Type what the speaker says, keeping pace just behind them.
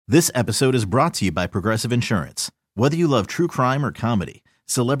This episode is brought to you by Progressive Insurance. Whether you love true crime or comedy,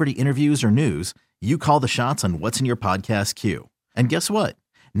 celebrity interviews or news, you call the shots on what's in your podcast queue. And guess what?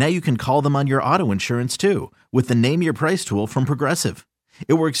 Now you can call them on your auto insurance too with the Name Your Price tool from Progressive.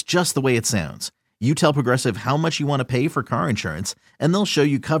 It works just the way it sounds. You tell Progressive how much you want to pay for car insurance, and they'll show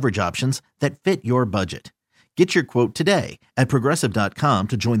you coverage options that fit your budget. Get your quote today at Progressive.com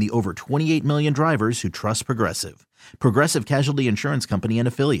to join the over 28 million drivers who trust Progressive. Progressive Casualty Insurance Company and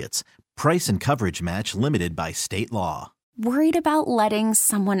Affiliates. Price and coverage match limited by state law. Worried about letting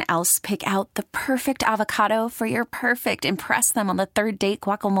someone else pick out the perfect avocado for your perfect impress them on the third date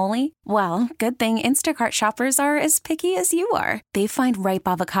guacamole? Well, good thing Instacart shoppers are as picky as you are. They find ripe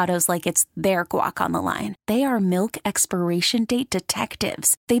avocados like it's their guac on the line. They are milk expiration date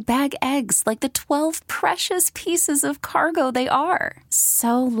detectives. They bag eggs like the 12 precious pieces of cargo they are.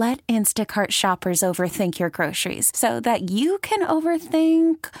 So let Instacart shoppers overthink your groceries so that you can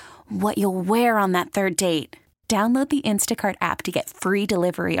overthink what you'll wear on that third date. Download the Instacart app to get free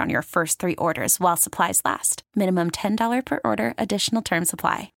delivery on your first 3 orders while supplies last. Minimum $10 per order. Additional terms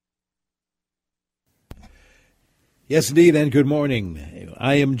apply. Yes, indeed, and good morning.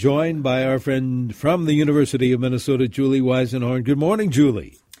 I am joined by our friend from the University of Minnesota, Julie Weisenhorn. Good morning,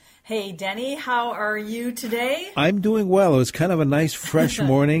 Julie. Hey, Denny, how are you today? I'm doing well. It was kind of a nice, fresh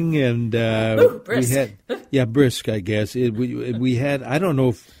morning, and brisk. Brisk, I guess. We had, I don't know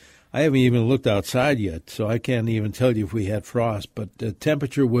if, I haven't even looked outside yet, so I can't even tell you if we had frost. But the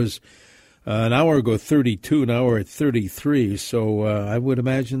temperature was an hour ago 32, now we're at 33. So I would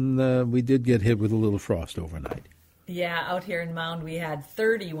imagine we did get hit with a little frost overnight. Yeah, out here in Mound we had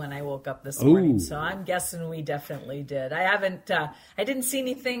 30 when I woke up this morning. So I'm guessing we definitely did. I didn't see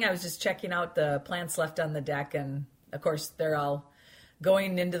anything. I was just checking out the plants left on the deck, and of course they're all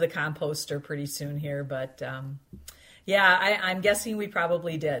going into the composter pretty soon here. But yeah, I'm guessing we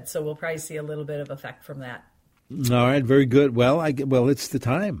probably did. So we'll probably see a little bit of effect from that. All right, very good. Well, it's the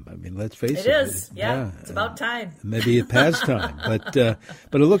time. I mean, let's face it. It is. Yeah, it's about time. Maybe it past time. But it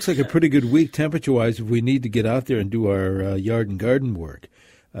looks like a pretty good week temperature-wise if we need to get out there and do our yard and garden work.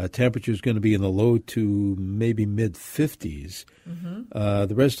 Temperature is going to be in the low to maybe mid-50s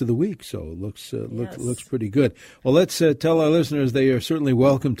the rest of the week. So it looks pretty good. Well, let's tell our listeners they are certainly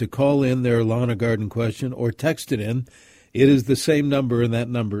welcome to call in their lawn or garden question or text it in. It is the same number, and that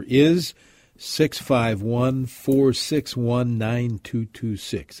number is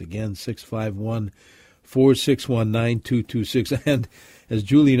 651-461-9226. Again, 651-461-9226. And as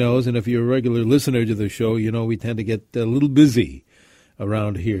Julie knows, and if you're a regular listener to the show, you know we tend to get a little busy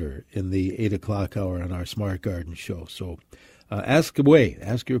around here in the 8 o'clock hour on our Smart Garden show. So ask away.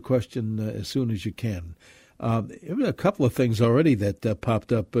 Ask your question as soon as you can. There were a couple of things already that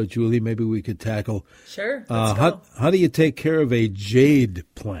popped up, Julie, maybe we could tackle. Sure, let's go. How do you take care of a jade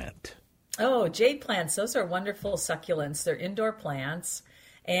plant? Oh, jade plants. Those are wonderful succulents. They're indoor plants.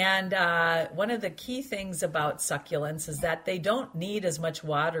 And one of the key things about succulents is that they don't need as much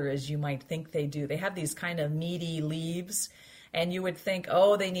water as you might think they do. They have these kind of meaty leaves, and you would think,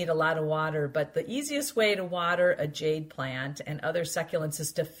 oh, they need a lot of water. But the easiest way to water a jade plant and other succulents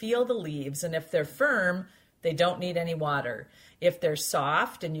is to feel the leaves. And if they're firm, they don't need any water. If they're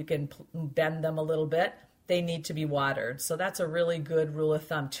soft and you can bend them a little bit, they need to be watered. So that's a really good rule of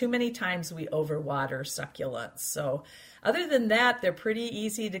thumb. Too many times we overwater succulents. So other than that, they're pretty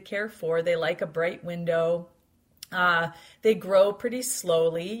easy to care for. They like a bright window. They grow pretty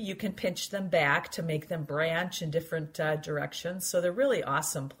slowly. You can pinch them back to make them branch in different directions. So they're really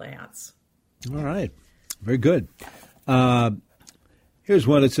awesome plants. All right. Very good. Here's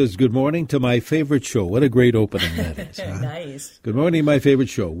one that says, good morning to my favorite show. What a great opening that is. Huh? Nice. Good morning, my favorite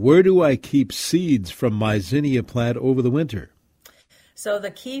show. Where do I keep seeds from my zinnia plant over the winter? So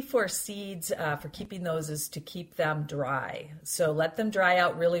the key for seeds, for keeping those, is to keep them dry. So let them dry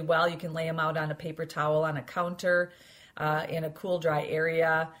out really well. You can lay them out on a paper towel on a counter in a cool, dry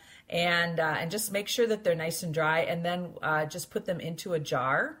area. And just make sure that they're nice and dry. And then just put them into a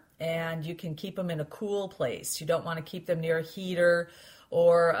jar. And you can keep them in a cool place. You don't want to keep them near a heater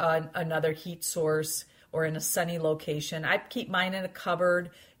or another heat source or in a sunny location. I keep mine in a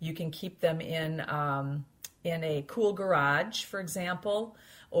cupboard. You can keep them in a cool garage, for example,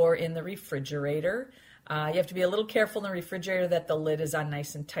 or in the refrigerator. You have to be a little careful in the refrigerator that the lid is on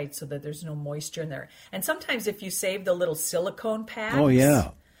nice and tight so that there's no moisture in there. And sometimes if you save the little silicone pads,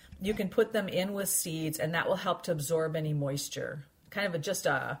 you can put them in with seeds, and that will help to absorb any moisture. Kind of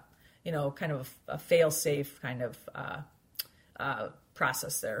a fail-safe kind of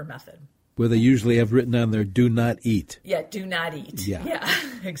process there, method. Where they usually have written on there, do not eat. Yeah, do not eat. Yeah,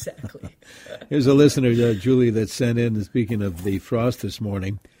 exactly. Here's a listener, Julie, that sent in, speaking of the frost this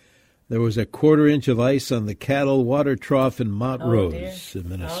morning, There was a 1/4 inch of ice on the cattle water trough in Montrose in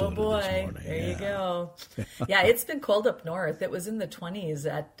Minnesota Oh, boy. this morning. There you go. Yeah, it's been cold up north. It was in the 20s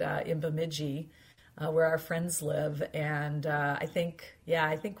in Bemidji, where our friends live. And I think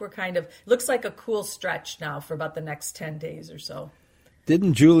we're kind of, looks like a cool stretch now for about the next 10 days or so.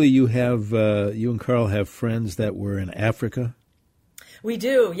 Didn't Julie, you and Carl have friends that were in Africa? We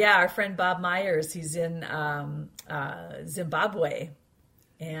do, yeah. Our friend Bob Myers, he's in Zimbabwe.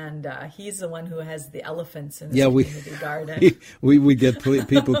 And he's the one who has the elephants in his community garden. We get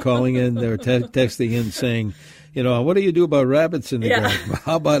people calling in, they're texting in saying, what do you do about rabbits in the garden?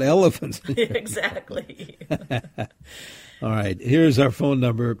 How about elephants? Exactly. All right, here's our phone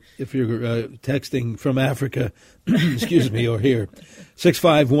number if you're texting from Africa, excuse me, or here,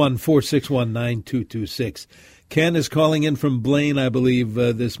 651-461-9226. Ken is calling in from Blaine, I believe,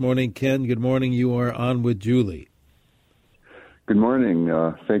 this morning. Ken, good morning. You are on with Julie. Good morning.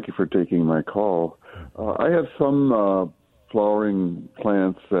 Thank you for taking my call. I have some flowering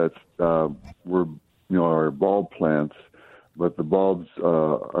plants that are bulb plants, but the bulbs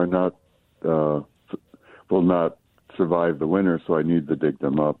are not will not survive the winter, so I need to dig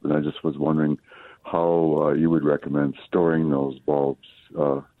them up. And I just was wondering how you would recommend storing those bulbs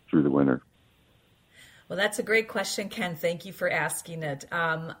through the winter. Well, that's a great question, Ken. Thank you for asking it.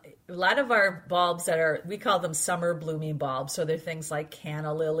 A lot of our bulbs we call them summer blooming bulbs. So they're things like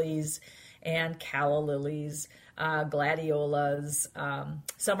canna lilies and calla lilies, gladiolas.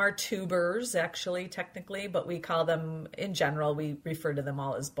 Some are tubers, actually, technically, but we call them, in general, we refer to them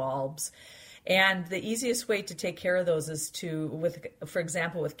all as bulbs. And the easiest way to take care of those is for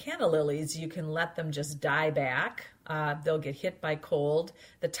example, with canna lilies, you can let them just die back. They'll get hit by cold.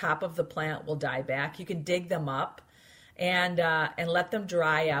 The top of the plant will die back. You can dig them up and let them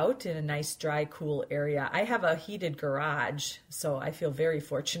dry out in a nice, dry, cool area. I have a heated garage, so I feel very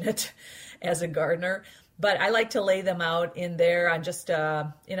fortunate as a gardener. But I like to lay them out in there on just in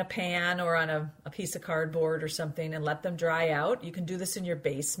a pan or on a piece of cardboard or something and let them dry out. You can do this in your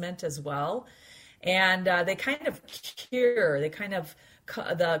basement as well. And they kind of cure. They kind of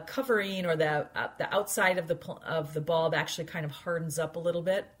the covering or the outside of the bulb actually kind of hardens up a little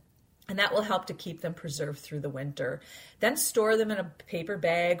bit. And that will help to keep them preserved through the winter. Then store them in a paper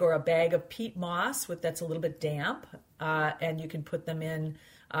bag or a bag of peat moss that's a little bit damp. And you can put them in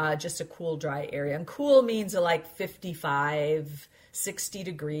just a cool, dry area. And cool means like 55, 60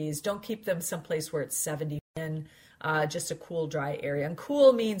 degrees. Don't keep them someplace where it's 70 in, just a cool, dry area. And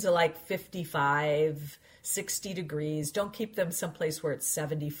cool means like 55, 60 degrees. Don't keep them someplace where it's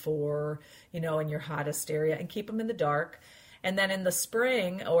 74, in your hottest area. And keep them in the dark. And then in the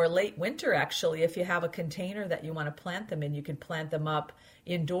spring or late winter, actually, if you have a container that you want to plant them in, you can plant them up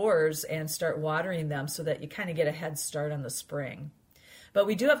indoors and start watering them so that you kind of get a head start on the spring. But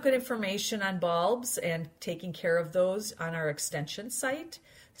we do have good information on bulbs and taking care of those on our extension site.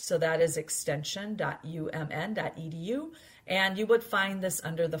 So that is extension.umn.edu. And you would find this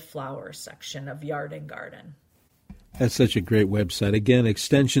under the flower section of Yard and Garden. That's such a great website. Again,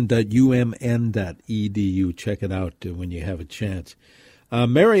 extension.umn.edu. Check it out when you have a chance.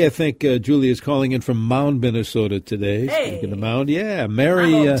 Mary, I think Julie is calling in from Mound, Minnesota today. Hey. Speaking of Mound, yeah.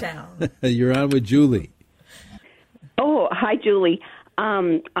 Mary, you're on with Julie. Oh, hi, Julie.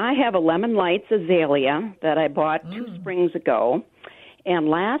 I have a Lemon Lights azalea that I bought 2 springs ago, and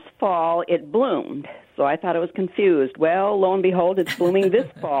last fall it bloomed, so I thought I was confused. Well, lo and behold, it's blooming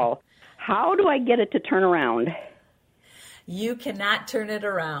this fall. How do I get it to turn around? You cannot turn it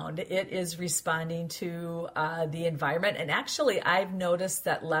around. It is responding to the environment. And actually, I've noticed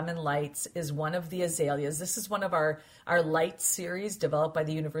that Lemon Lights is one of the azaleas. This is one of our light series developed by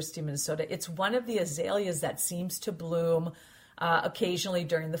the University of Minnesota. It's one of the azaleas that seems to bloom occasionally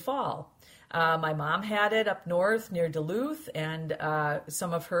during the fall. My mom had it up north near Duluth, and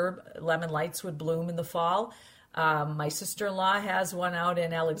some of her Lemon Lights would bloom in the fall. My sister-in-law has one out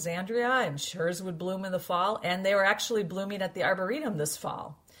in Alexandria, and hers would bloom in the fall, and they were actually blooming at the Arboretum this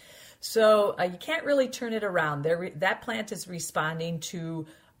fall. So you can't really turn it around. That plant is responding to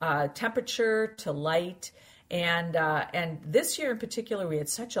temperature, to light, and this year in particular, we had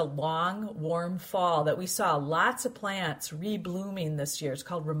such a long, warm fall that we saw lots of plants reblooming this year. It's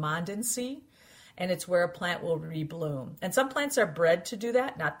called remondancy, and it's where a plant will rebloom. And some plants are bred to do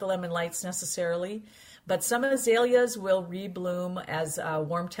that, not the Lemon Lights necessarily. But some azaleas will rebloom as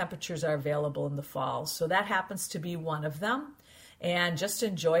warm temperatures are available in the fall. So that happens to be one of them. And just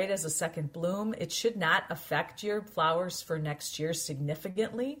enjoy it as a second bloom. It should not affect your flowers for next year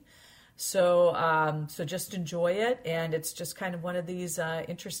significantly. So just enjoy it. And it's just kind of one of these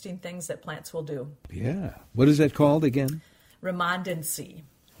interesting things that plants will do. Yeah. What is that called again? Remondancy.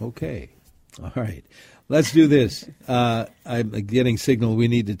 Okay. All right. Let's do this. I'm getting signal we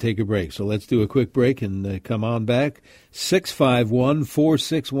need to take a break. So let's do a quick break and come on back.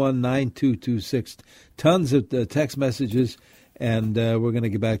 651-461-9226. Tons of text messages, and we're going to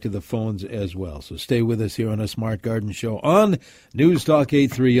get back to the phones as well. So stay with us here on a Smart Garden Show on News Talk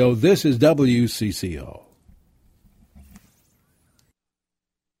 830. This is WCCO.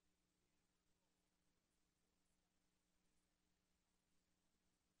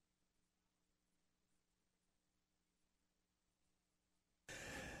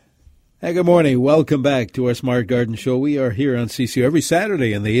 Hey, good morning. Welcome back to our Smart Garden Show. We are here on CCO every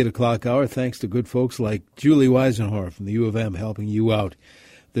Saturday in the 8 o'clock hour, thanks to good folks like Julie Weisenhorn from the U of M helping you out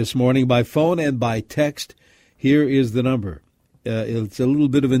this morning by phone and by text. Here is the number. It's a little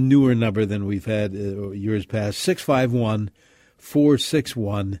bit of a newer number than we've had years past,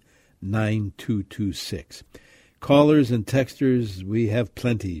 651-461-9226. Callers and texters, we have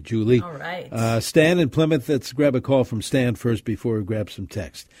plenty, Julie. All right. Stan in Plymouth, let's grab a call from Stan first before we grab some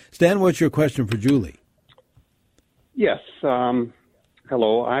text. Stan, what's your question for Julie? Yes.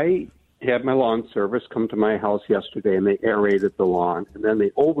 Hello. I had my lawn service come to my house yesterday, and they aerated the lawn, and then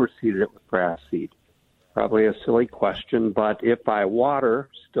they overseeded it with grass seed. Probably a silly question, but if I water,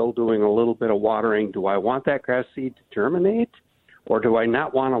 still doing a little bit of watering, do I want that grass seed to germinate, or do I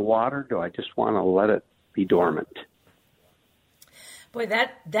not want to water? Do I just want to let it be dormant? Boy,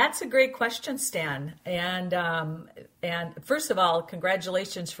 that's a great question, Stan. And first of all,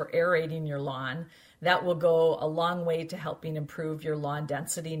 congratulations for aerating your lawn. That will go a long way to helping improve your lawn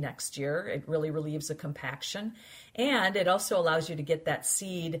density next year. It really relieves the compaction. And it also allows you to get that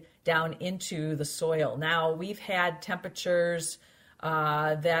seed down into the soil. Now, we've had temperatures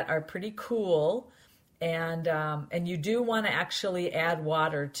that are pretty cool. And you do want to actually add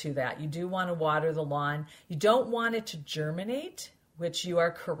water to that. You do want to water the lawn. You don't want it to germinate, which you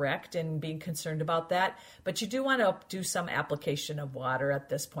are correct in being concerned about that. But you do want to do some application of water at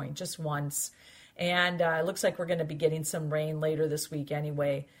this point, just once. And it looks like we're going to be getting some rain later this week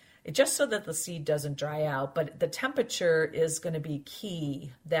anyway, just so that the seed doesn't dry out. But the temperature is going to be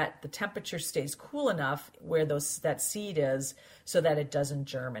key, that the temperature stays cool enough where that seed is so that it doesn't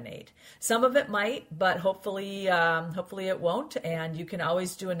germinate. Some of it might, but hopefully it won't. And you can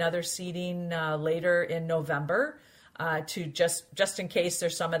always do another seeding later in November to just in case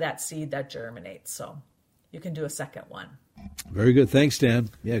there's some of that seed that germinates. So you can do a second one. Very good. Thanks, Dan.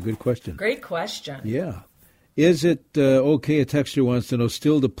 Yeah, good question. Great question. Yeah. Is it okay, a texter wants to know,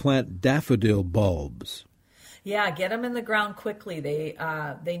 still to plant daffodil bulbs? Yeah, get them in the ground quickly.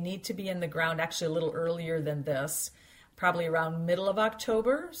 They need to be in the ground actually a little earlier than this, probably around middle of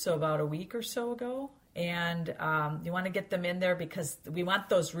October, so about a week or so ago. And you want to get them in there because we want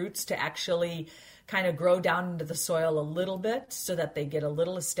those roots to actually kind of grow down into the soil a little bit so that they get a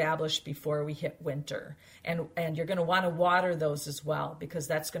little established before we hit winter. And you're going to want to water those as well because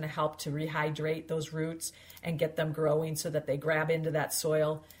that's going to help to rehydrate those roots and get them growing so that they grab into that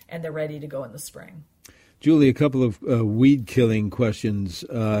soil and they're ready to go in the spring. Julie, a couple of weed killing questions.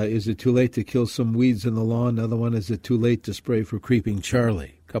 Is it too late to kill some weeds in the lawn? Another one, is it too late to spray for creeping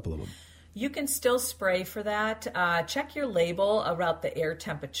Charlie? A couple of them. You can still spray for that. Check your label about the air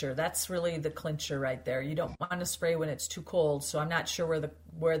temperature. That's really the clincher right there. You don't want to spray when it's too cold. So I'm not sure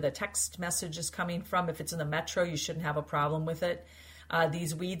where the text message is coming from. If it's in the metro, you shouldn't have a problem with it.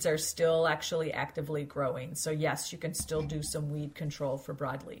 These weeds are still actually actively growing. So yes, you can still do some weed control for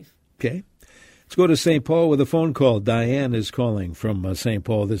broadleaf. Okay. Let's go to St. Paul with a phone call. Diane is calling from St.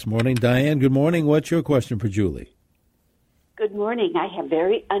 Paul this morning. Diane, good morning. What's your question for Julie? Good morning. I have a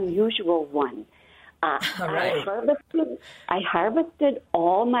very unusual one. All right. I harvested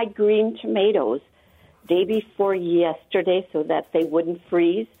all my green tomatoes day before yesterday so that they wouldn't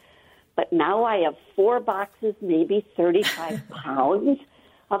freeze. But now I have 4 boxes, maybe 35 pounds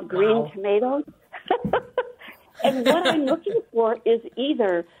of green tomatoes. And what I'm looking for is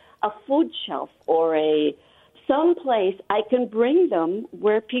either a food shelf or some place I can bring them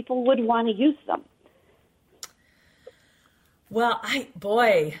where people would want to use them. Well,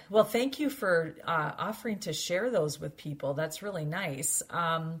 thank you for offering to share those with people. That's really nice.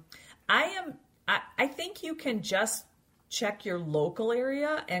 I think you can just check your local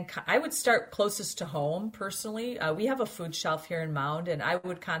area, and I would start closest to home personally. We have a food shelf here in Mound, and I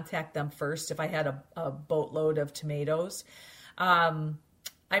would contact them first if I had a boatload of tomatoes. I'm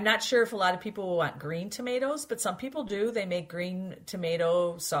not sure if a lot of people will want green tomatoes, but some people do. They make green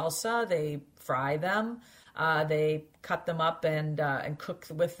tomato salsa. They fry them. They cut them up and cook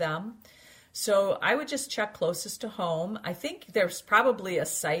with them. So I would just check closest to home. I think there's probably a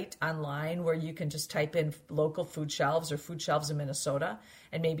site online where you can just type in local food shelves or food shelves in Minnesota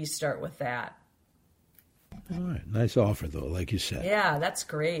and maybe start with that. All right. Nice offer, though, like you said. Yeah, that's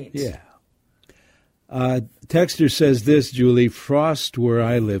great. Yeah. Texter says this, Julie, frost where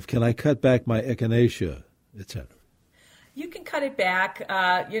I live. Can I cut back my echinacea, etc.? You can cut it back.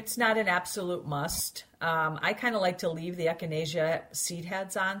 It's not an absolute must. I kind of like to leave the echinacea seed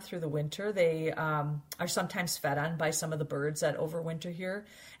heads on through the winter. They are sometimes fed on by some of the birds that overwinter here.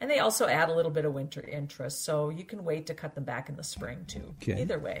 And they also add a little bit of winter interest. So you can wait to cut them back in the spring, too. Okay.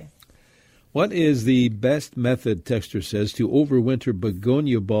 Either way. What is the best method, Texter says, to overwinter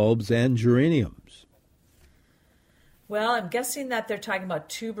begonia bulbs and geraniums? Well, I'm guessing that they're talking about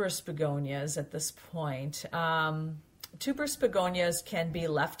tuberous begonias at this point. Tuberous begonias can be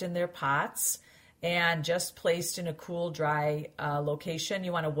left in their pots and just placed in a cool, dry location.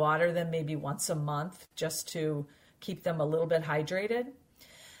 You want to water them maybe once a month just to keep them a little bit hydrated.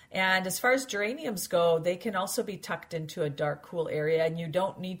 And as far as geraniums go, they can also be tucked into a dark, cool area, and you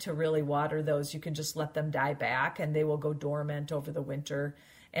don't need to really water those. You can just let them die back, and they will go dormant over the winter.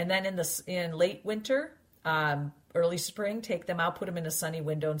 And then in late winter, early spring, take them out, put them in a sunny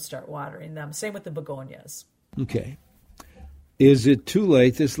window, and start watering them. Same with the begonias. Okay. Is it too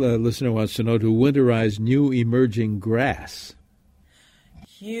late, this listener wants to know, to winterize new emerging grass?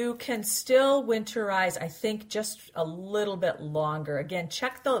 You can still winterize, I think, just a little bit longer. Again,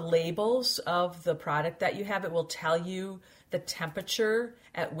 check the labels of the product that you have. It will tell you the temperature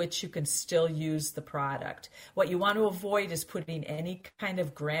at which you can still use the product. What you want to avoid is putting any kind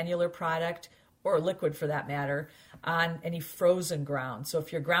of granular product, or liquid for that matter, on any frozen ground. So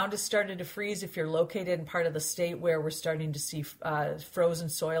if your ground has started to freeze, if you're located in part of the state where we're starting to see frozen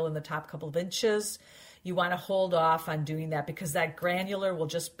soil in the top couple of inches, you want to hold off on doing that, because that granular will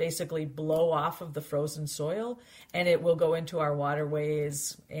just basically blow off of the frozen soil and it will go into our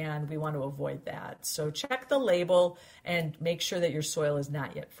waterways, and we want to avoid that. So check the label and make sure that your soil is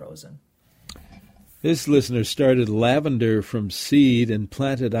not yet frozen. This listener started lavender from seed and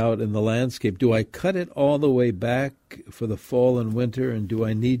planted out in the landscape. Do I cut it all the way back for the fall and winter, and do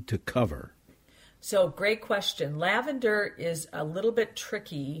I need to cover? So great question. Lavender is a little bit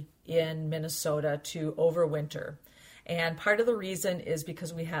tricky in Minnesota to overwinter. And part of the reason is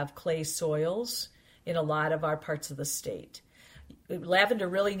because we have clay soils in a lot of our parts of the state. Lavender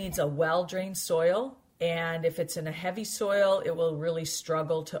really needs a well-drained soil. And if it's in a heavy soil, it will really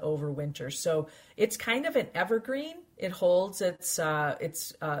struggle to overwinter. So it's kind of an evergreen. It holds its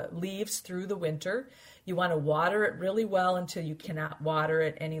leaves through the winter. You want to water it really well until you cannot water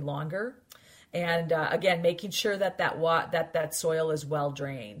it any longer. And again, making sure that that soil is well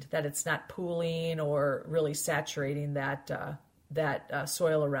drained, that it's not pooling or really saturating that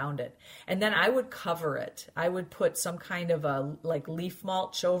soil around it. And then I would cover it. I would put some kind of a leaf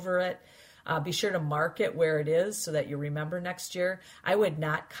mulch over it. Be sure to mark it where it is so that you remember next year. I would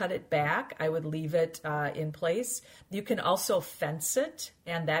not cut it back. I would leave it in place. You can also fence it,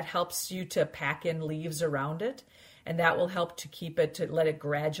 and that helps you to pack in leaves around it. And that will help to keep it, to let it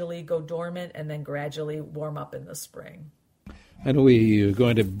gradually go dormant and then gradually warm up in the spring. I know we are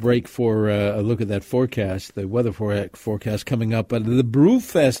going to break for a look at that forecast, the weather forecast coming up, but the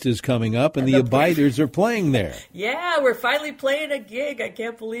Brewfest is coming up, and the Abiders are playing there. Yeah, we're finally playing a gig. I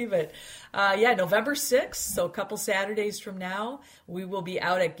can't believe it. November 6th, so a couple Saturdays from now, we will be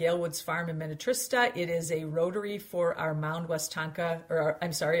out at Gale Woods Farm in Minnetrista. It is a Rotary for our Mound West Tonka,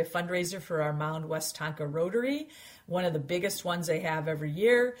 a fundraiser for our Mound West Tonka Rotary. One of the biggest ones they have every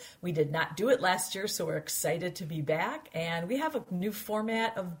year. We did not do it last year, so we're excited to be back. And we have a new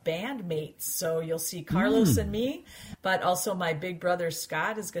format of bandmates. So you'll see Carlos and me, but also my big brother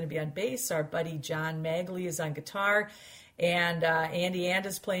Scott is going to be on bass. Our buddy John Magley is on guitar. And Andy And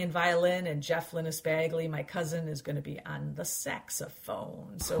is playing violin, and Jeff Linus-Bagley, my cousin, is going to be on the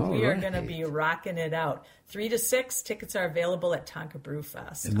saxophone. So we are going to be rocking it out. 3 to 6, tickets are available at Tonka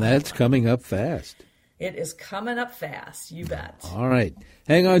Brewfest. And that's coming up fast. It is coming up fast, you bet. All right.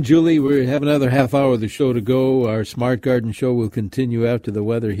 Hang on, Julie. We have another half hour of the show to go. Our Smart Garden show will continue after the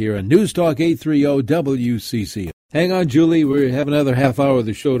weather here on News Talk 830 WCCO. Hang on, Julie. We have another half hour of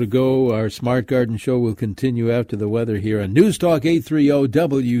the show to go. Our Smart Garden show will continue after the weather here on News Talk 830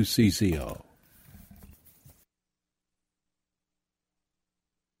 WCCO.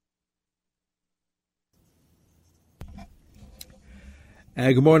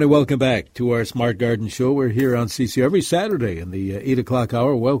 Good morning. Welcome back to our Smart Garden show. We're here on CCO every Saturday in the 8 o'clock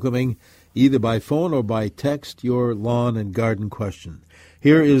hour, welcoming either by phone or by text your lawn and garden question.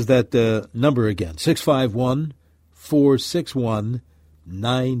 Here is that number again,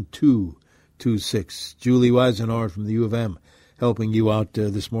 651-461-9222. 888-203-1026. Julie Weisenhorn from the U of M helping you out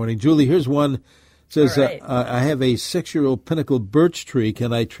this morning. Julie, here's one. It says, right. I have a 6-year-old pinnacle birch tree.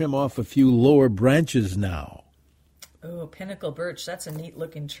 Can I trim off a few lower branches now? Oh, pinnacle birch. That's a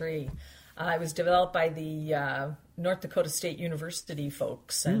neat-looking tree. It was developed by the North Dakota State University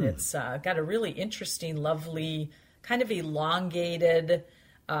folks, and it's got a really interesting, lovely, kind of elongated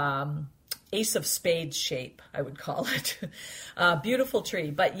ace of spades shape, I would call it. Beautiful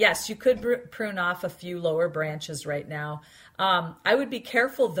tree. But yes, you could prune off a few lower branches right now. I would be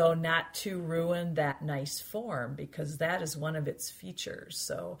careful, though, not to ruin that nice form, because that is one of its features.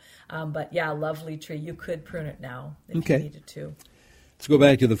 So, but yeah, lovely tree. You could prune it now if you needed to. Let's go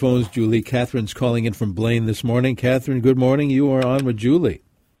back to the phones, Julie. Catherine's calling in from Blaine this morning. Catherine, good morning. You are on with Julie.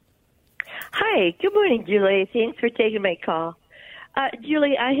 Hi. Good morning, Julie. Thanks for taking my call.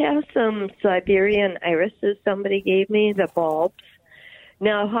 Julie, I have some Siberian irises somebody gave me, the bulbs.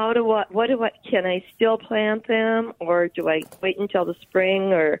 Now, can I still plant them, or do I wait until the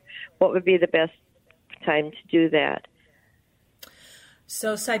spring, or what would be the best time to do that?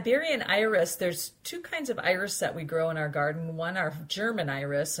 So Siberian iris, there's two kinds of iris that we grow in our garden. One are German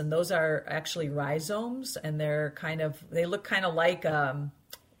iris, and those are actually rhizomes, and they look kind of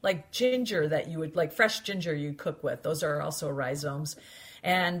like ginger that you would, like fresh ginger you cook with. Those are also rhizomes.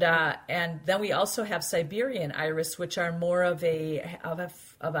 And then we also have Siberian iris, which are more of a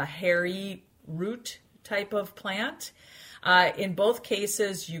hairy root type of plant. In both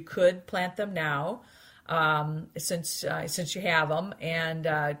cases, you could plant them now, since you have them, and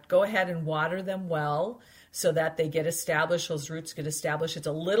go ahead and water them well so that they get established. Those roots get established. It's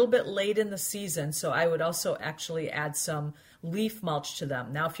a little bit late in the season, so I would also actually add some leaf mulch to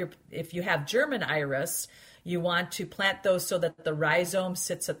them. Now, if you have German iris, you want to plant those so that the rhizome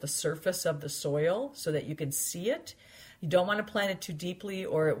sits at the surface of the soil so that you can see it. You don't want to plant it too deeply,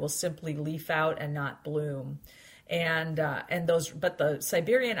 or it will simply leaf out and not bloom. But the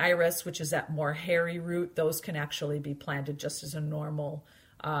Siberian iris, which is that more hairy root, those can actually be planted just as a normal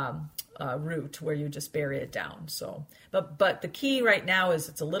root where you just bury it down. So, but the key right now is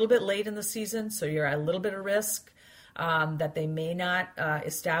it's a little bit late in the season, so you're at a little bit of risk that they may not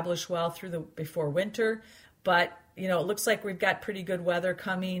establish well before winter. But it looks like we've got pretty good weather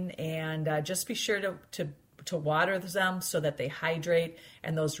coming, and just be sure to water them so that they hydrate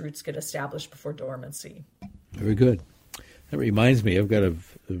and those roots get established before dormancy. Very good. That reminds me, I've got to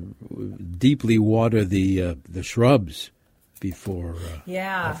deeply water the shrubs before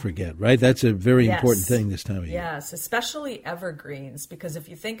I forget, right? That's a very important thing this time of year. Yes, especially evergreens, because if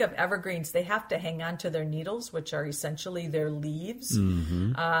you think of evergreens, they have to hang on to their needles, which are essentially their leaves,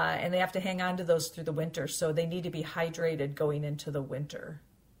 and they have to hang on to those through the winter, so they need to be hydrated going into the winter.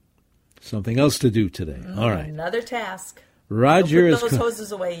 Something else to do today. All right. Another task. Roger Don't put those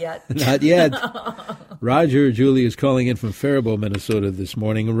hoses away yet. Not yet. Roger, Julie is calling in from Faribault, Minnesota this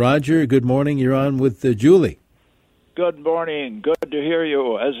morning. Roger, good morning. You're on with Julie. Good morning. Good to hear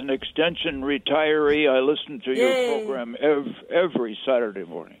you. As an extension retiree, I listen to your program every Saturday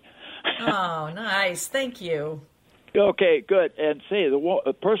morning. Oh, nice. Thank you. Okay, good. And say,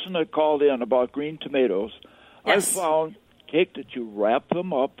 the person that called in about green tomatoes, yes. I found that you wrap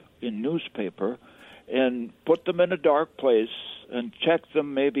them up in newspaper and put them in a dark place and check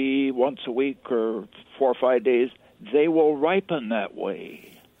them maybe once a week or 4 or 5 days. They will ripen that way.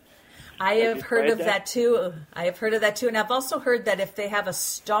 I have heard of that too. And I've also heard that if they have a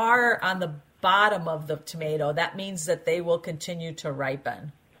star on the bottom of the tomato, that means that they will continue to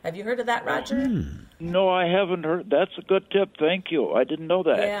ripen. Have you heard of that, Roger? No, I haven't heard. That's a good tip. Thank you. I didn't know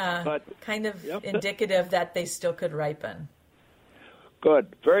that. Yeah, but kind of indicative that they still could ripen.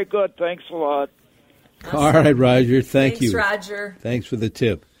 Good. Very good. Thanks a lot. Awesome. All right, Roger. Thanks, you. Thanks, Roger. Thanks for the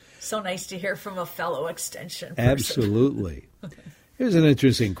tip. So nice to hear from a fellow extension person. Absolutely. Here's an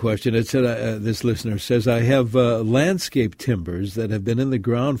interesting question. It said, this listener says, I have landscape timbers that have been in the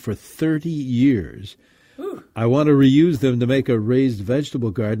ground for 30 years. Ooh. I want to reuse them to make a raised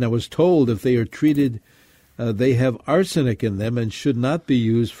vegetable garden. I was told if they are treated, they have arsenic in them and should not be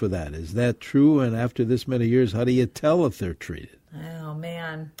used for that. Is that true? And after this many years, how do you tell if they're treated? Oh,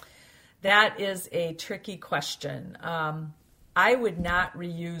 man. That is a tricky question. I would not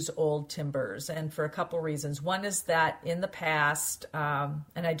reuse old timbers, and for a couple reasons. One is that in the past, and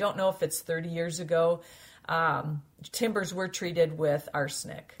I don't know if it's 30 years ago, timbers were treated with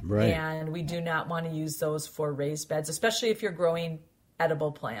arsenic. Right. And we do not want to use those for raised beds, especially if you're growing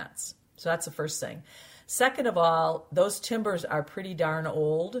edible plants. So that's the first thing. Second of all, those timbers are pretty darn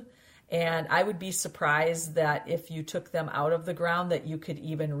old, and I would be surprised that if you took them out of the ground that you could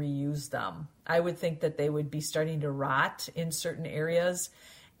even reuse them. I would think that they would be starting to rot in certain areas,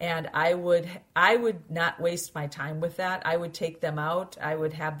 And I would not waste my time with that. I would take them out. I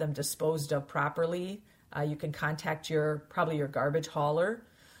would have them disposed of properly. You can contact probably your garbage hauler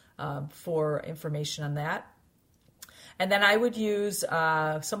for information on that. And then I would use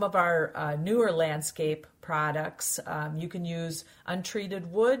some of our newer landscape products. You can use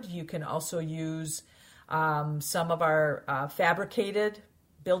untreated wood. You can also use some of our fabricated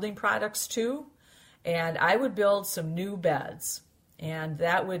building products too. And I would build some new beds. And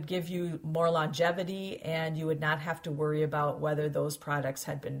that would give you more longevity, and you would not have to worry about whether those products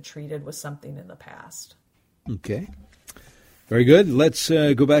had been treated with something in the past. Okay. Very good. Let's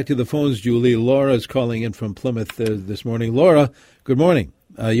go back to the phones, Julie. Laura is calling in from Plymouth this morning. Laura, good morning.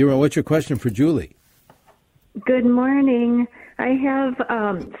 What's your question for Julie? Good morning. I have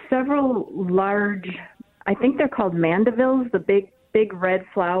several large, I think they're called mandevilles, the big red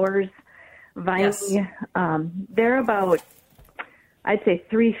flowers, viney. Yes. They're about, I'd say,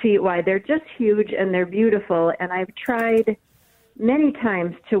 3 feet wide. They're just huge and they're beautiful. And I've tried many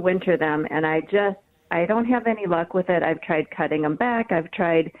times to winter them, and I don't have any luck with it. I've tried cutting them back. I've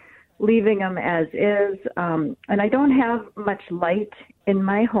tried leaving them as is. And I don't have much light in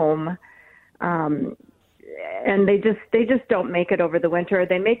my home. And they just don't make it over the winter.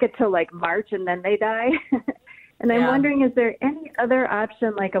 They make it till like March and then they die. And I'm wondering, is there any other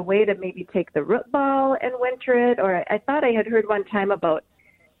option, like a way to maybe take the root ball and winter it? Or I thought I had heard one time about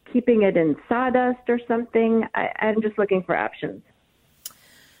keeping it in sawdust or something. I'm just looking for options.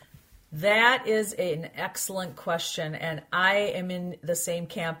 That is an excellent question, and I am in the same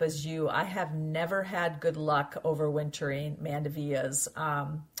camp as you. I have never had good luck overwintering mandevillas.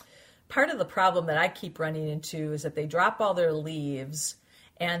 Part of the problem that I keep running into is that they drop all their leaves,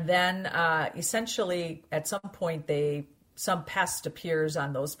 and then essentially at some point some pest appears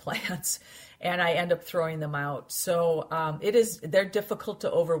on those plants, and I end up throwing them out. So they're difficult to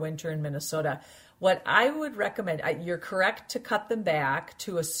overwinter in Minnesota. What I would recommend, you're correct to cut them back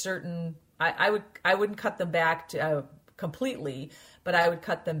to a certain. I wouldn't cut them back completely, but I would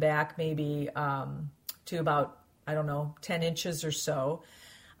cut them back maybe to about 10 inches or so.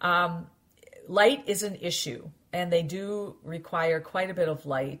 Light is an issue, and they do require quite a bit of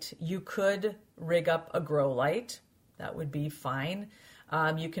light. You could rig up a grow light. That would be fine.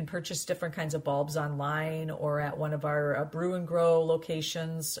 You can purchase different kinds of bulbs online or at one of our brew and grow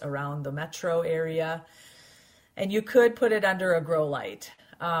locations around the metro area. And you could put it under a grow light.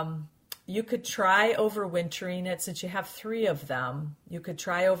 You could try overwintering it. Since you have 3 of them, you could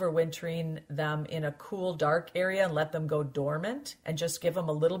try overwintering them in a cool, dark area and let them go dormant and just give them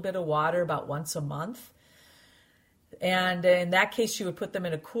a little bit of water about once a month. And in that case, you would put them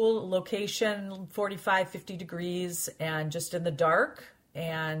in a cool location, 45, 50 degrees, and just in the dark,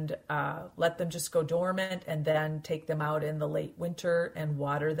 and let them just go dormant, and then take them out in the late winter and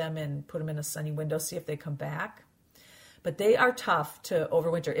water them and put them in a sunny window, see if they come back. But they are tough to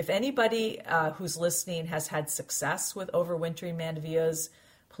overwinter. If anybody who's listening has had success with overwintering mandevillas,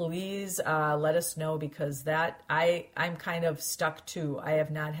 please let us know, because I'm kind of stuck too. I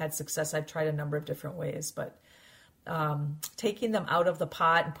have not had success. I've tried a number of different ways, but taking them out of the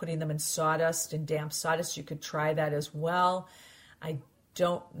pot and putting them in sawdust, in damp sawdust, you could try that as well. I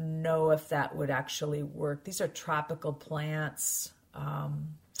don't know if that would actually work. These are tropical plants.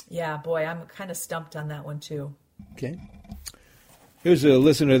 I'm kind of stumped on that one too. Okay. Here's a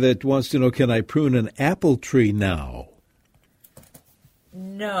listener that wants to know, can I prune an apple tree now?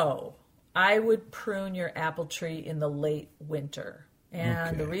 No. I would prune your apple tree in the late winter.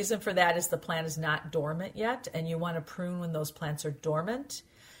 And the reason for that is the plant is not dormant yet, and you want to prune when those plants are dormant.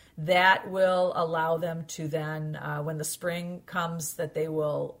 That will allow them to then, when the spring comes, that they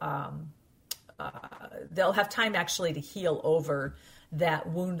will, they'll have time actually to heal over that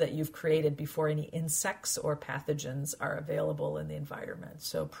wound that you've created before any insects or pathogens are available in the environment.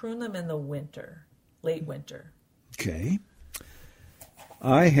 So prune them in the winter, late winter. Okay.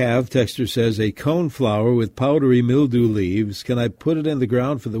 I have, texter says, a coneflower with powdery mildew leaves. Can I put it in the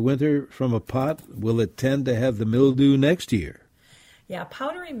ground for the winter from a pot? Will it tend to have the mildew next year? Yeah,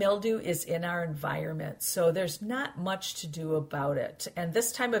 powdery mildew is in our environment, so there's not much to do about it. And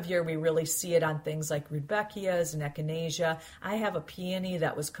this time of year, we really see it on things like rudbeckias and echinacea. I have a peony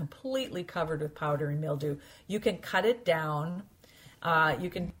that was completely covered with powdery mildew. You can cut it down.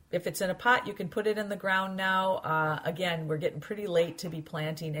 If it's in a pot, you can put it in the ground now. Again, we're getting pretty late to be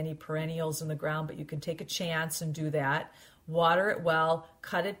planting any perennials in the ground, but you can take a chance and do that. Water it well,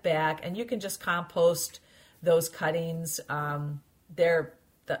 cut it back, and you can just compost those cuttings.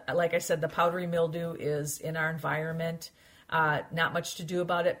 Like I said, the powdery mildew is in our environment. Not much to do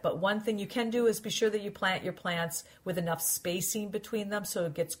about it, but one thing you can do is be sure that you plant your plants with enough spacing between them so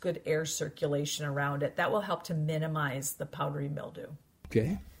it gets good air circulation around it. That will help to minimize the powdery mildew.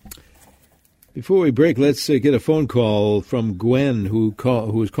 Okay. Before we break, let's get a phone call from Gwen, who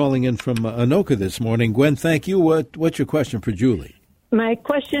is calling in from Anoka this morning. Gwen, thank you. What's your question for Julie? My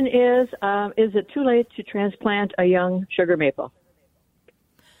question is it too late to transplant a young sugar maple?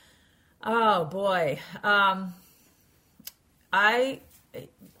 Oh, boy.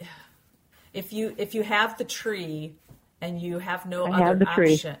 If you have the tree and you have no other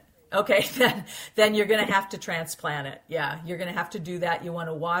option, okay, then you're going to have to transplant it. Yeah, you're going to have to do that. You want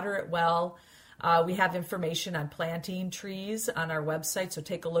to water it well. We have information on planting trees on our website, so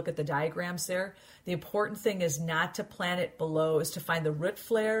take a look at the diagrams there. The important thing is not to plant it below, is to find the root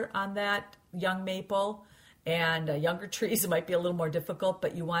flare on that young maple. And younger trees, it might be a little more difficult,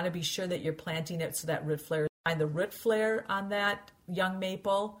 but you want to be sure that you're planting it so that root flare. Find the root flare on that young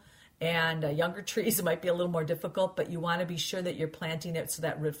maple. And younger trees, it might be a little more difficult, but you want to be sure that you're planting it so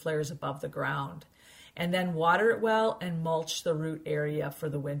that root flare is above the ground. And then water it well and mulch the root area for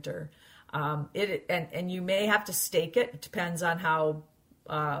the winter. And you may have to stake it. It depends on how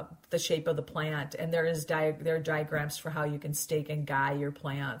the shape of the plant. And there are diagrams for how you can stake and guy your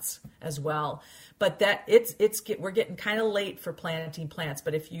plants as well. But we're getting kind of late for planting plants.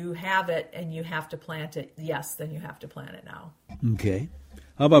 But if you have it and you have to plant it, yes, then you have to plant it now. Okay.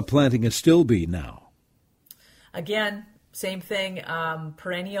 How about planting a still bee now? Again, same thing.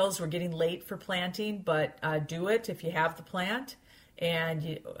 Perennials, we're getting late for planting, but do it if you have the plant.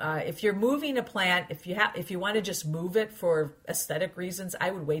 And if you're moving a plant, if you want to just move it for aesthetic reasons,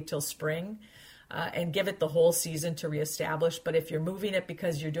 I would wait till spring and give it the whole season to reestablish. But if you're moving it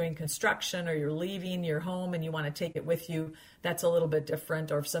because you're doing construction or you're leaving your home and you want to take it with you, that's a little bit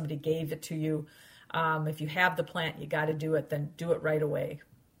different. Or if somebody gave it to you, if you have the plant, you got to do it, then do it right away.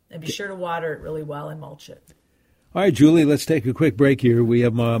 And be sure to water it really well and mulch it. All right, Julie, let's take a quick break here. We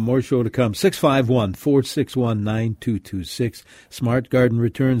have more show to come. 651-461-9226. Smart Garden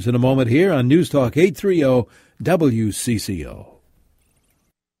returns in a moment here on News Talk 830 WCCO.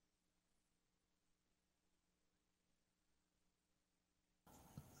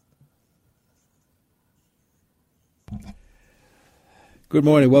 Good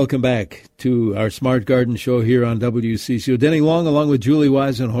morning. Welcome back to our Smart Garden show here on WCCO. Denny Long along with Julie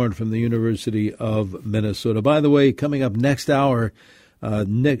Weisenhorn from the University of Minnesota. By the way, coming up next hour,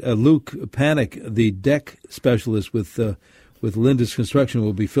 Luke Panic, the deck specialist with Linda's Construction,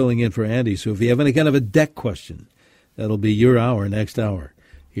 will be filling in for Andy. So if you have any kind of a deck question, that'll be your hour, next hour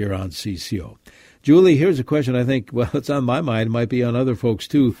here on CCO. Julie, here's a question I think, well, it's on my mind. It might be on other folks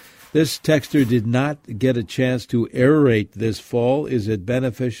too. This texter did not get a chance to aerate this fall. Is it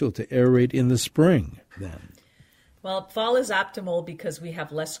beneficial to aerate in the spring then? Well, fall is optimal because we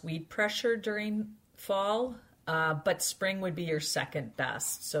have less weed pressure during fall, but spring would be your second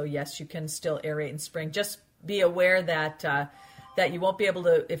best. So yes, you can still aerate in spring. Just be aware that you won't be able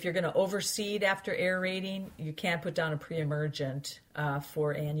to, if you're going to overseed after aerating, you can't put down a pre-emergent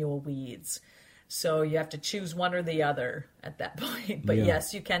for annual weeds. So you have to choose one or the other at that point. But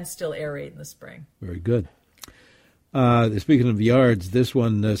yes, you can still aerate in the spring. Very good. Speaking of yards, this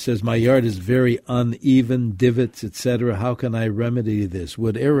one says, my yard is very uneven, divots, etc. How can I remedy this?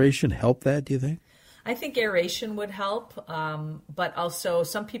 Would aeration help that, do you think? I think aeration would help, but also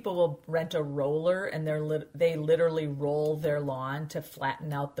some people will rent a roller and they literally roll their lawn to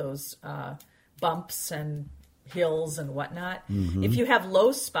flatten out those bumps and hills and whatnot. Mm-hmm. If you have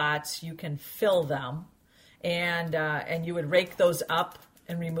low spots, you can fill them, and you would rake those up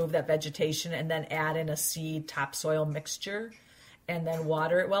and remove that vegetation, and then add in a seed topsoil mixture, and then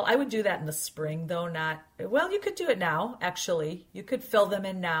water it. Well, I would do that in the spring, though. You could do it now. Actually, you could fill them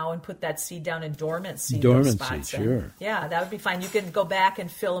in now and put that seed down in dormant seed. Dormant seed, sure. Yeah, that would be fine. You can go back and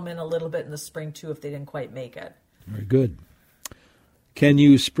fill them in a little bit in the spring too if they didn't quite make it. Very good. Can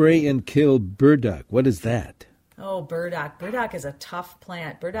you spray and kill burdock? What is that? Oh, burdock. Burdock is a tough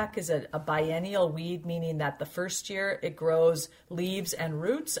plant. Burdock is a biennial weed, meaning that the first year it grows leaves and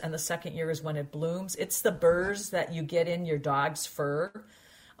roots, and the second year is when it blooms. It's the burrs that you get in your dog's fur,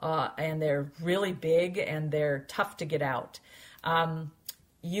 and they're really big, and they're tough to get out.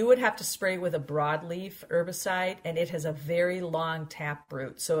 You would have to spray with a broadleaf herbicide, and it has a very long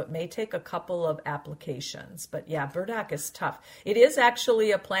taproot, so it may take a couple of applications. But yeah, burdock is tough. It is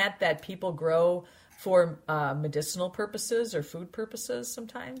actually a plant that people grow for medicinal purposes or food purposes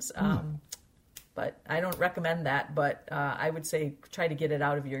sometimes. But I don't recommend that, but I would say try to get it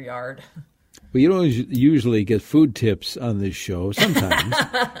out of your yard. Well, you don't usually get food tips on this show, sometimes.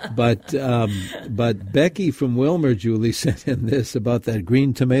 but Becky from Wilmer, Julie, sent in this about that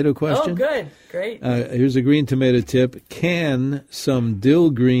green tomato question. Oh, good. Great. Here's a green tomato tip. Can some dill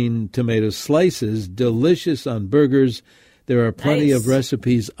green tomato slices, delicious on burgers. There are plenty of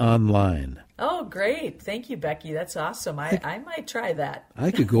recipes online. Oh, great. Thank you, Becky. That's awesome. I might try that.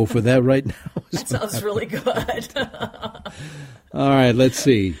 I could go for that right now. That sounds really good. All right, let's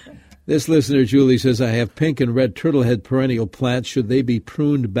see. This listener, Julie, says, I have pink and red turtlehead perennial plants. Should they be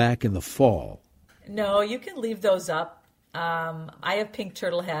pruned back in the fall? No, you can leave those up. I have pink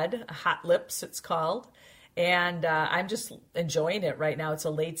turtlehead, hot lips it's called, and I'm just enjoying it right now. It's a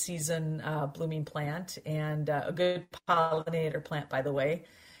late season blooming plant and a good pollinator plant, by the way.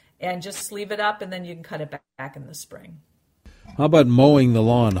 And just leave it up, and then you can cut it back in the spring. How about mowing the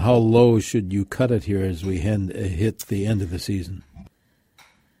lawn? How low should you cut it here as we hit the end of the season?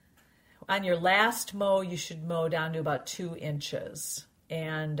 On your last mow, you should mow down to about 2 inches.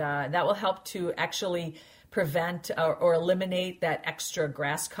 And that will help to actually prevent or eliminate that extra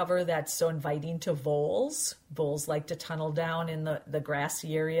grass cover that's so inviting to voles. Voles like to tunnel down in the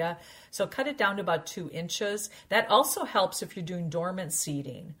grassy area. So cut it down to about 2 inches. That also helps if you're doing dormant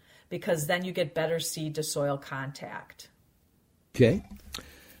seeding, because then you get better seed to soil contact. Okay.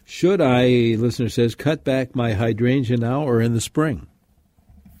 Should I, listener says, cut back my hydrangea now or in the spring?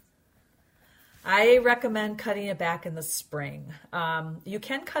 I recommend cutting it back in the spring. You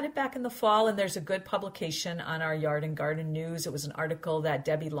can cut it back in the fall, and there's a good publication on our Yard and Garden News. It was an article that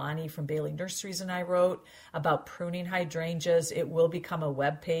Debbie Lonnie from Bailey Nurseries and I wrote about pruning hydrangeas. It will become a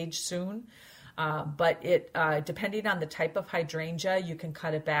web page soon. But it depending on the type of hydrangea, you can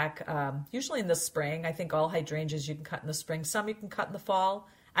cut it back usually in the spring. I think all hydrangeas you can cut in the spring. Some you can cut in the fall.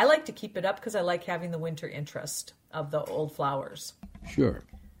 I like to keep it up because I like having the winter interest of the old flowers. Sure.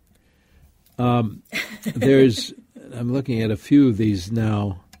 I'm looking at a few of these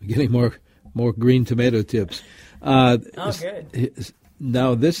now, getting more green tomato tips. Good.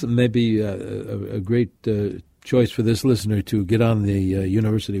 Now, this may be a great choice for this listener to get on the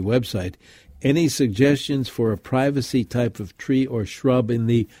university website. Any suggestions for a privacy type of tree or shrub in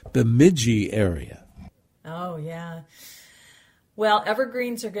the Bemidji area? Oh, yeah. Well,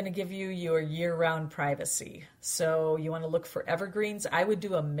 evergreens are going to give you your year-round privacy. So you want to look for evergreens. I would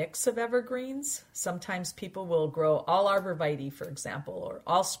do a mix of evergreens. Sometimes people will grow all arborvitae, for example, or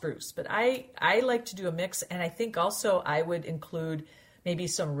all spruce. But I like to do a mix, and I think also I would include maybe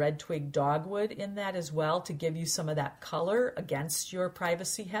some red twig dogwood in that as well to give you some of that color against your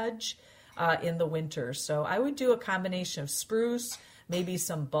privacy hedge in the winter. So I would do a combination of spruce, maybe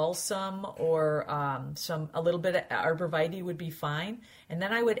some balsam, or a little bit of arborvitae would be fine. And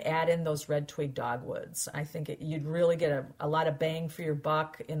then I would add in those red twig dogwoods. I think you'd really get a lot of bang for your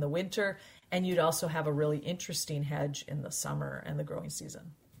buck in the winter, and you'd also have a really interesting hedge in the summer and the growing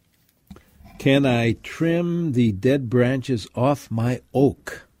season. Can I trim the dead branches off my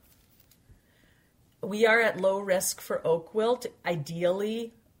oak? We are at low risk for oak wilt.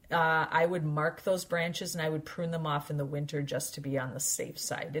 Ideally, I would mark those branches and I would prune them off in the winter just to be on the safe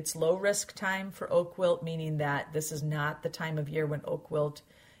side. It's low risk time for oak wilt, meaning that this is not the time of year when oak wilt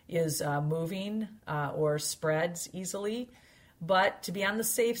is moving or spreads easily. But to be on the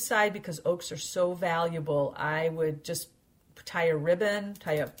safe side, because oaks are so valuable, I would just tie a ribbon,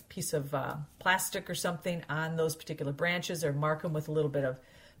 tie a piece of plastic or something on those particular branches, or mark them with a little bit of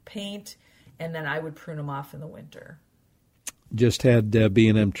paint, and then I would prune them off in the winter. Just had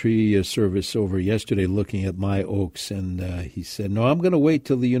B&M Tree Service over yesterday looking at my oaks, and he said, no, I'm going to wait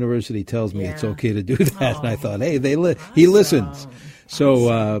till the university tells me it's okay to do that. And I thought, hey, he listens.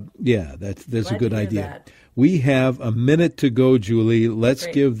 So, that's a good idea. That. We have a minute to go, Julie. Let's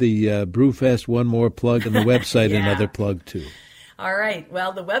give the Brewfest one more plug and the website another plug, too. All right.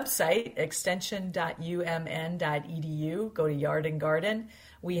 Well, the website, extension.umn.edu. Go to Yard and Garden.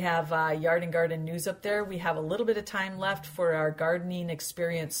 We have Yard and Garden News up there. We have a little bit of time left for our gardening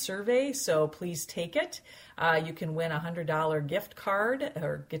experience survey, so please take it. You can win a $100 gift card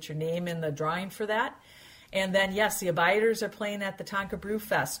or get your name in the drawing for that. And then, yes, the Abiders are playing at the Tonka Brew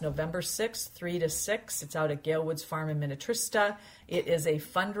Fest, November 6th, 3 to 6. It's out at Gale Woods Farm in Minnetrista. It is a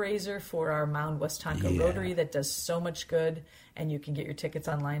fundraiser for our Mound West Tonka Rotary that does so much good, and you can get your tickets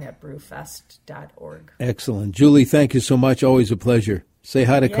online at brewfest.org. Excellent. Julie, thank you so much. Always a pleasure. Say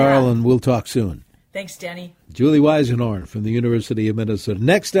hi to Carl, and we'll talk soon. Thanks, Denny. Julie Weisenhorn from the University of Minnesota.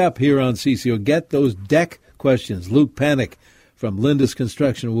 Next up here on CCO, get those deck questions. Luke Panic from Lindus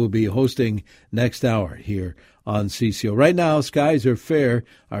Construction will be hosting next hour here on CCO. Right now, skies are fair.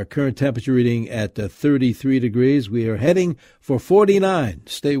 Our current temperature reading at 33 degrees. We are heading for 49.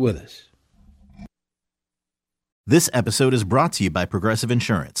 Stay with us. This episode is brought to you by Progressive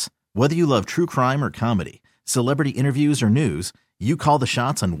Insurance. Whether you love true crime or comedy, celebrity interviews or news, you call the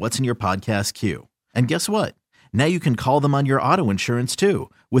shots on what's in your podcast queue. And guess what? Now you can call them on your auto insurance too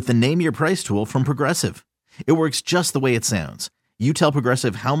with the Name Your Price tool from Progressive. It works just the way it sounds. You tell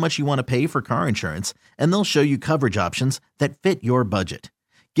Progressive how much you want to pay for car insurance, and they'll show you coverage options that fit your budget.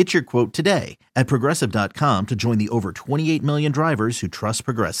 Get your quote today at Progressive.com to join the over 28 million drivers who trust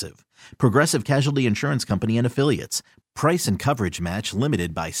Progressive. Progressive Casualty Insurance Company and Affiliates. Price and coverage match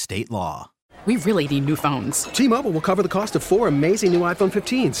limited by state law. We really need new phones. T-Mobile will cover the cost of 4 amazing new iPhone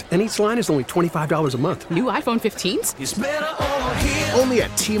 15s, and each line is only $25 a month. New iPhone 15s? It's better over here. Only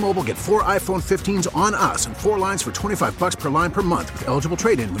at T-Mobile, get 4 iPhone 15s on us and 4 lines for $25 per line per month with eligible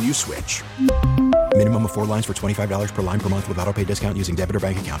trade-in when you switch. Minimum of 4 lines for $25 per line per month with autopay discount using debit or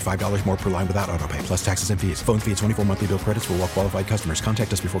bank account. $5 more per line without autopay, plus taxes and fees. Phone fee at 24 monthly bill credits for well-qualified customers.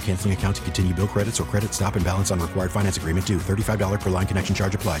 Contact us before canceling account to continue bill credits or credit stop and balance on required finance agreement due. $35 per line connection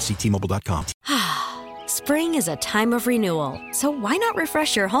charge applies. See T-Mobile.com. Spring is a time of renewal, so why not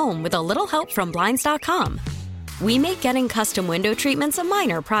refresh your home with a little help from Blinds.com? We make getting custom window treatments a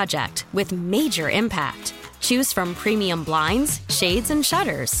minor project with major impact. Choose from premium blinds, shades, and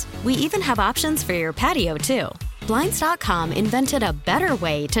shutters. We even have options for your patio, too. Blinds.com invented a better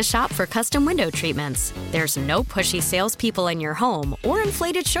way to shop for custom window treatments. There's no pushy salespeople in your home or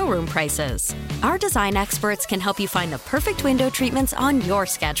inflated showroom prices. Our design experts can help you find the perfect window treatments on your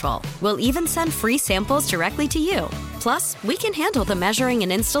schedule. We'll even send free samples directly to you. Plus, we can handle the measuring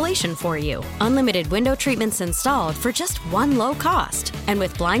and installation for you. Unlimited window treatments installed for just one low cost. And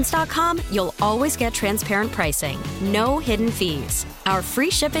with Blinds.com, you'll always get transparent pricing. No hidden fees. Our free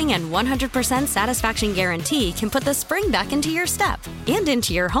shipping and 100% satisfaction guarantee can put the spring back into your step and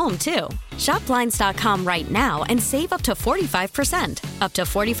into your home, too. Shop Blinds.com right now and save up to 45%. Up to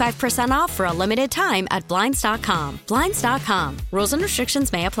 45% off for a limited time at Blinds.com. Blinds.com. Rules and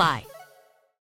restrictions may apply.